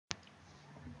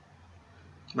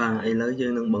Vàឥឡូវយើ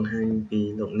ងនឹងបង្ហាញពី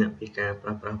លោកអ្នកពីការប្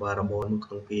រើប្រាស់ variable នៅក្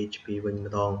នុង PHP វិញ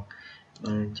ម្ដង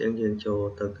បាទអញ្ចឹងយើងចូល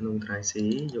ទៅក្នុង try C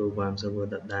យក warm server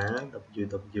data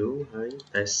www ហើយ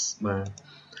test បាទ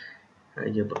ហើយ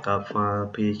យើងបង្កើត file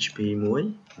PHP មួយ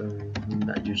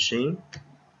ដាក់ using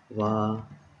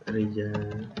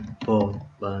variable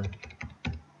បាទ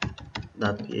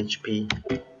 .php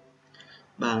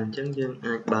បាទអញ្ចឹងយើង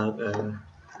អាចបើក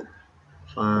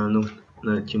file នោះ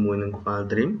នៅជាមួយនឹង file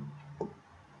dream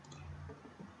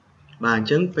បាទអញ្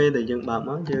ចឹងពេលដែលយើងបើក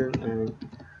មកយើងអាច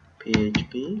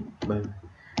PHP បាទ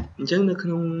អញ្ចឹងនៅក្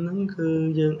នុងហ្នឹងគឺ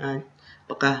យើងអាច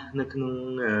បង្កើតនៅក្នុង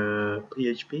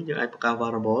PHP យើងអាចបង្កើត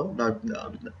variable ដោយ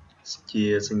ជា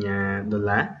សញ្ញាដុល្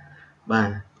លារបាទ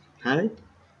ហើយ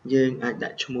យើងអាចដា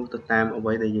ក់ឈ្មោះទៅតាមអ្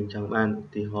វីដែលយើងចង់បានឧ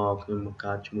ទាហរណ៍ខ្ញុំបង្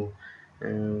កើតឈ្មោះ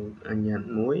អញ្ញត្តិ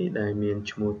មួយដែលមាន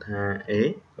ឈ្មោះថា A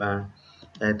បាទ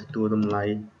ដែលទទួលតម្លៃ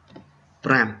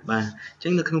5បាទអញ្ចឹ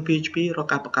ងនៅក្នុង PHP រក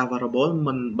ការបង្កើត variable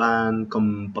មិនបាន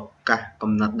ប្រកាស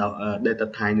កំណត់ដល់ data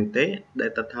type នោះទេ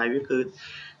data type វាគឺ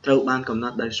ត្រូវបានកំណ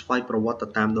ត់ដោយស្វ័យប្រវត្តិទៅ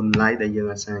តាមតម្លៃដែលយើង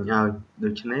assign ឲ្យដូ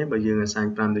ច្នេះបើយើង assign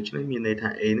 5ដូច្នេះមានន័យថា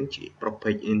A នឹងជាប្រ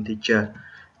ភេទ integer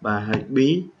បាទហើយ B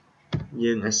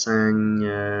យើង assign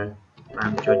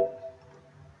 5ចុច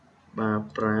បាទ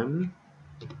5.6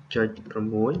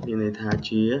មានន័យថា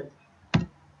ជា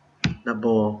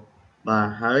double បាទ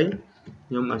ហើយ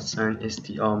ខ្ញុំ assign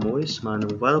str មួយស្មើនឹ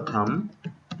ង welcome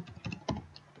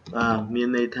បាទមាន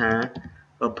ន័យថា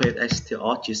ប្រភេទ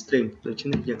str ជា string ដូច្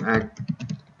នេះយើងអាច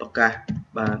ប្រកាស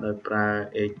បាទដោយប្រើ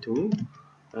a2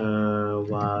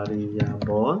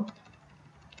 variable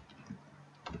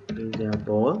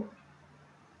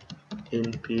in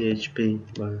PHP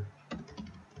បា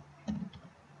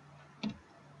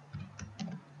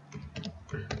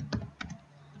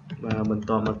ទបន្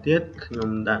តមកទៀតខ្ញុំ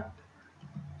ដាក់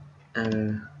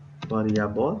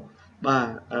variable បាទ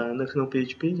នៅក្នុង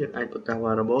PHP យើងអាចបង្កើត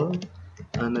variable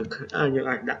យើង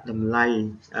អាចដាក់តម្លៃ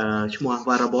ឈ្មោះ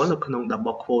variable នៅក្នុង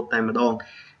double quote តែម្ដង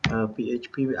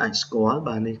PHP វាអាចស្គាល់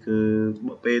បាទនេះគឺ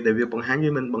ពេលដែលវាបង្ហាញ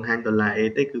វាមិនបង្ហាញ$A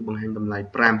ទេគឺបង្ហាញតម្លៃ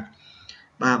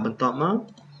5បាទបន្ទាប់មក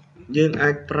យើងអា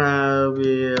ចប្រើ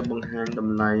វាបង្ហាញត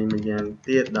ម្លៃម្យ៉ាង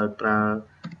ទៀតដោយប្រើ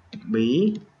b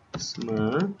ស្មើ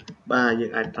បាទយើ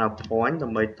ងអាចប្រើ point ដើ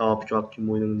ម្បីតភ្ជាប់ជា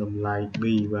មួយនឹងតម្លៃ b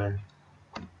បាទ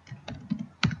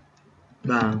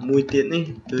មួយទៀតនេះ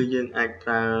គឺយើងអាចប្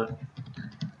រើ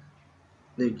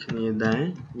ដូចគ្នាដែរ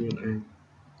យើងអាច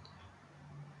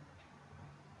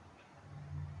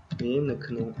នៅ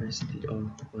ក្នុង str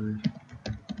បាទ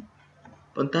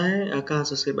ប៉ុន្តែការ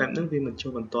សរសេរបែបហ្នឹងវាមិនចុះ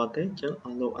បន្តទេអញ្ចឹងអ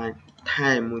ស់លោកអាច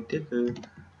ថែមមួយទៀតគឺ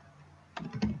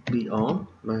br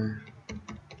បាទ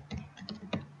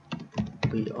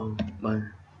បាទ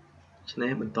ឆ្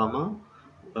នេះបន្តមក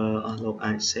អស់លោក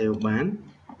អាច save បាន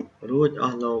រួចអ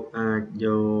ស់លោកអាចយ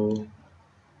ក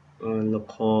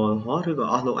local host ឬក៏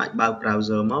អស់លោកអាចបើក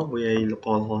browser មកវាយ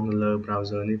local host នៅលើ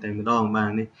browser នេះតែម្ដងបាទ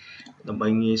នេះដើម្បី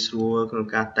ងាយស្រួលក្នុង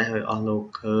ការ test ឲ្យអស់លោក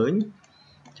ឃើញ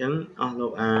អញ្ចឹងអស់លោ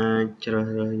កអាចជ្រើស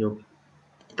រើសយក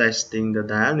testing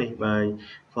data នេះបាទ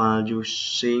file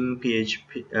using PHP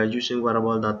using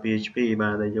variable.php បា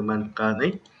ទដែលយើងបានបង្កើត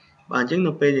នេះបាទអញ្ចឹង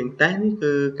នៅពេលយើង test នេះ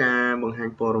គឺការបង្ហាញ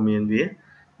ព័ត៌មានវា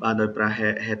បាទដោយប្រើ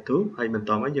head to ហើយបន្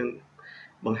តមកយើង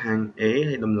បង្ហាញ A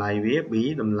ហើយតម្លៃវា B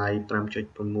តម្លៃ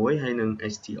 5.6 ហើយនឹង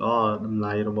str តម្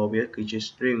លៃរបស់វាគឺជា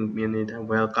string មានន័យថា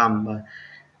welcome បាទ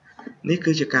នេះ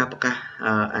គឺជាការប្រកាស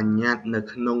អញ្ញត្តិនៅ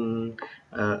ក្នុង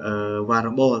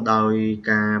variable ដោយ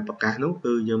ការប្រកាសនោះ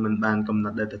គឺយើងមិនបានកំណ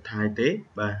ត់ data type ទេ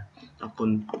បាទអរគុណ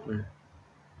បាទ